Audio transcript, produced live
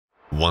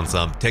What's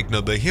up,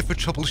 Technobo here for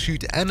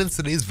Troubleshoot, and in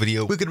today's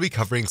video we're going to be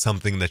covering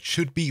something that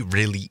should be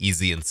really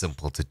easy and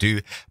simple to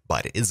do,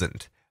 but it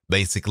isn't.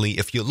 Basically,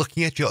 if you're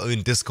looking at your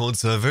own Discord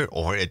server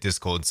or a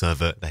Discord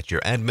server that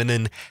you're admin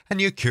in, and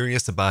you're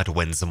curious about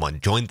when someone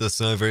joined the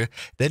server,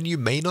 then you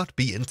may not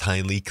be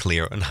entirely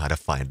clear on how to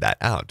find that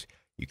out.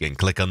 You can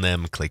click on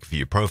them, click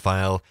view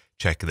profile,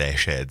 check their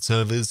shared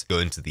servers, go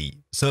into the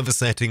server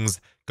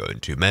settings, go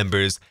into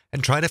members,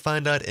 and try to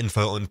find out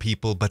info on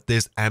people, but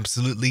there's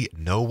absolutely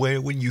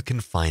nowhere where you can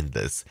find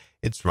this.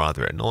 It's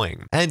rather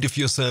annoying. And if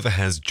your server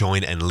has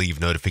join and leave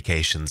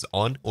notifications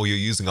on, or you're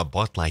using a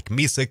bot like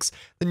Meesix,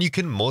 then you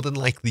can more than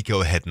likely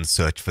go ahead and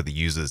search for the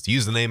user's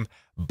username.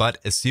 But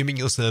assuming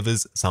your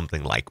server's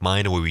something like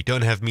mine where we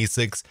don't have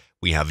Meesix,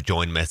 we have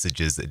join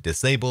messages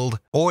disabled,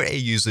 or a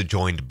user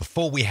joined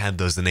before we had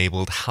those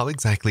enabled, how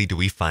exactly do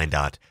we find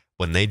out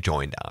when they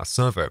joined our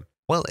server?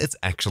 Well, it's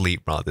actually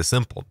rather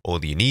simple.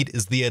 All you need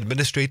is the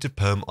administrator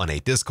perm on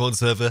a Discord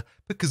server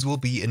because we'll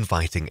be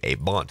inviting a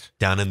bot.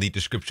 Down in the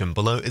description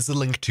below is a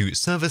link to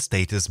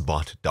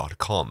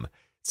serverstatusbot.com.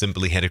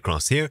 Simply head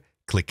across here,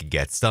 click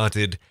Get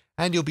Started,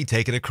 and you'll be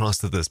taken across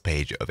to this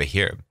page over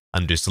here.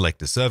 Under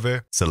Select a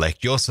Server,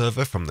 select your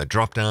server from the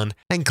dropdown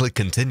and click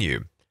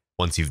Continue.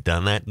 Once you've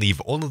done that,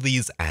 leave all of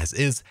these as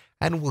is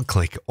and we'll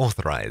click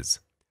Authorize.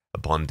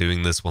 Upon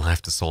doing this, we'll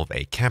have to solve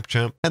a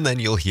CAPTCHA and then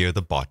you'll hear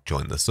the bot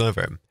join the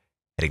server.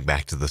 Heading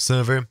back to the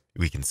server,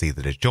 we can see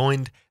that it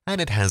joined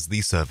and it has the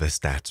server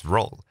stats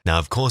role. Now,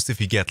 of course, if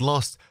you get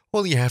lost,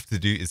 all you have to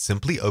do is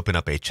simply open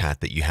up a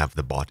chat that you have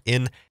the bot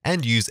in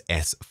and use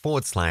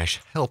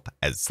s/help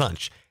as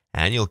such,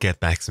 and you'll get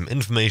back some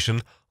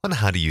information on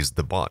how to use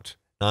the bot.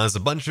 Now, there's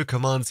a bunch of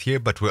commands here,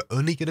 but we're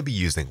only going to be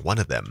using one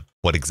of them.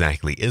 What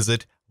exactly is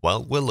it?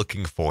 Well, we're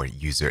looking for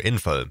user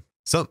info.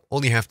 So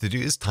all you have to do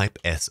is type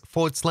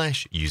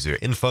s/user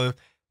info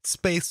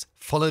space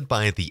followed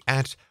by the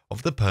 @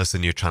 of the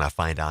person you're trying to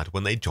find out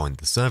when they joined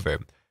the server.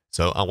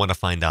 So I want to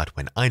find out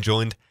when I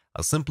joined.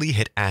 I'll simply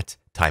hit @,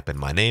 type in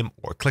my name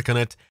or click on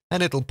it,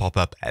 and it'll pop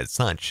up as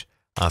such.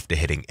 After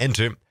hitting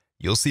enter,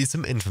 you'll see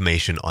some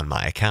information on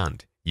my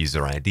account: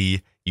 user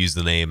ID,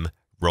 username,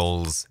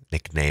 roles,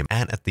 nickname,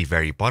 and at the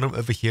very bottom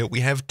over here,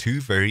 we have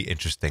two very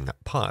interesting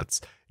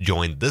parts.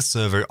 Joined this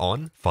server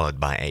on, followed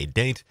by a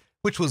date,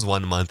 which was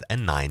 1 month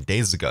and 9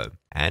 days ago.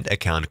 And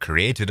account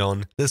created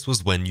on, this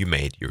was when you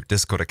made your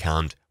Discord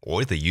account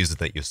or the user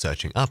that you're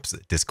searching up's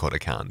Discord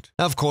account.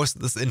 Now, of course,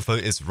 this info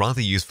is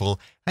rather useful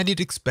and you'd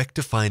expect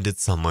to find it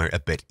somewhere a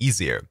bit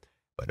easier.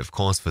 But of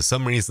course, for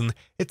some reason,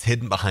 it's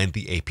hidden behind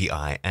the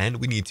API and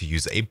we need to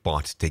use a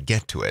bot to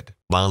get to it.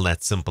 While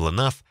that's simple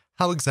enough,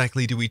 how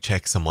exactly do we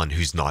check someone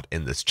who's not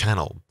in this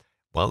channel?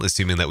 Well,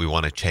 assuming that we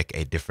want to check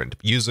a different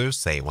user,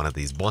 say one of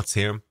these bots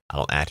here,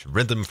 I'll add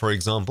Rhythm for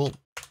example.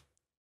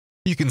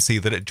 You can see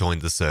that it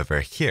joined the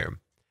server here.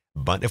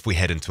 But if we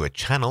head into a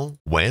channel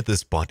where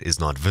this bot is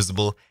not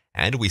visible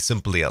and we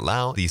simply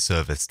allow the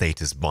server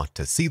status bot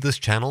to see this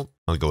channel,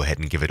 I'll go ahead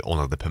and give it all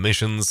of the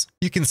permissions.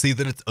 You can see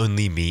that it's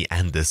only me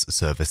and this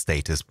server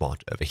status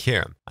bot over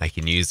here. I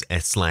can use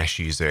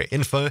s/user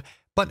info,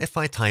 but if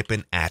I type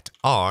in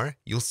 @r,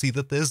 you'll see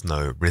that there's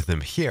no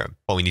Rhythm here.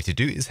 All we need to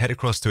do is head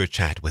across to a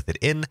chat with it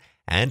in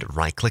and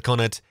right click on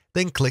it,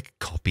 then click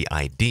Copy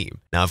ID.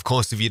 Now, of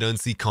course, if you don't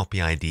see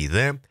Copy ID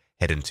there,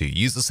 head into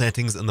User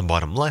Settings in the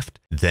bottom left,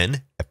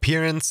 then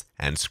Appearance,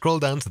 and scroll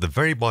down to the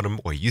very bottom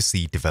where you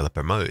see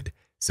Developer Mode.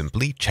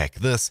 Simply check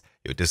this,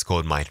 your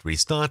Discord might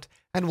restart,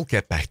 and we'll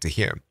get back to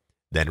here.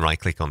 Then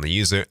right-click on the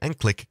user and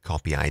click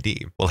Copy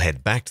ID. We'll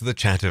head back to the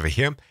chat over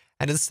here,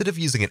 and instead of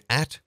using an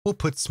 @, we'll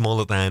put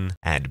smaller than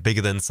and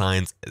bigger than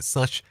signs as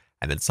such,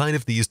 and inside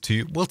of these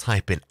two, we'll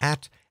type in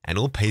 @ and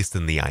we'll paste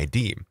in the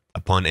ID.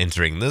 Upon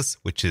entering this,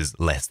 which is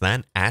less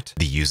than @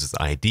 the user's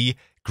ID,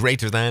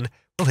 greater than,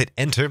 we'll hit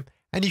Enter,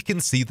 and you can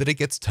see that it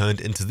gets turned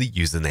into the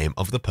username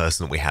of the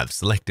person we have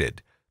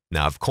selected.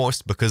 Now, of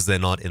course, because they're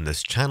not in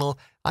this channel,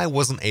 I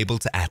wasn't able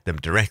to add them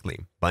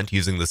directly, but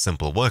using the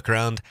simple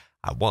workaround,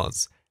 I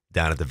was.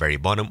 Down at the very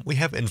bottom, we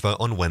have info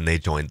on when they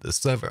joined the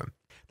server.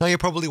 Now, you're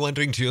probably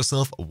wondering to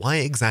yourself, why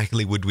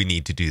exactly would we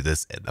need to do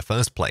this in the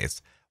first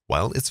place?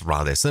 Well, it's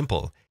rather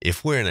simple.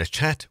 If we're in a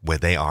chat where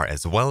they are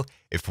as well,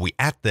 if we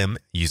add them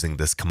using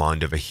this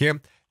command over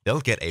here, they'll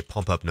get a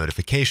pop-up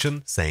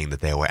notification saying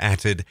that they were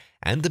added,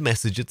 and the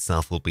message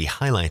itself will be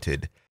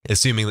highlighted.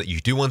 Assuming that you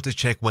do want to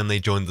check when they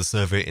joined the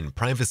server in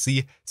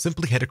privacy,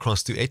 simply head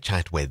across to a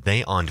chat where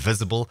they aren't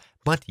visible,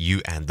 but you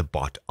and the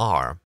bot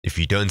are. If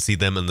you don't see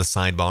them in the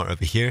sidebar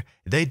over here,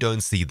 they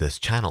don't see this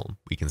channel.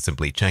 We can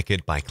simply check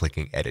it by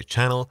clicking Edit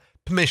Channel,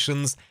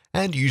 Permissions,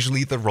 and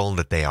usually the role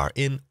that they are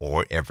in,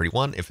 or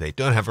everyone, if they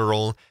don't have a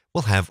role,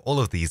 will have all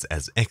of these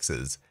as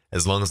X's.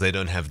 As long as they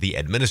don't have the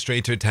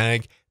administrator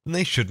tag, then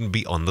they shouldn't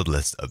be on the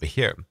list over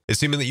here.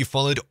 Assuming that you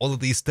followed all of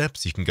these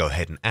steps, you can go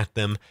ahead and add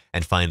them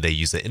and find their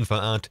user info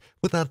out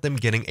without them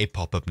getting a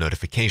pop-up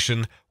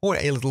notification or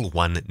a little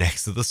one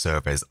next to the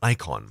server's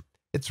icon.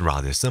 It's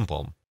rather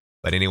simple.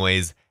 But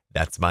anyways,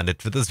 that's about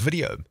it for this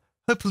video.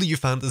 Hopefully you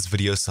found this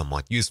video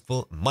somewhat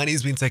useful. My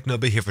name's been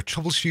Technobo here for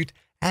Troubleshoot,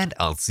 and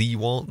I'll see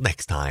you all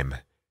next time.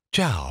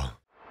 Ciao!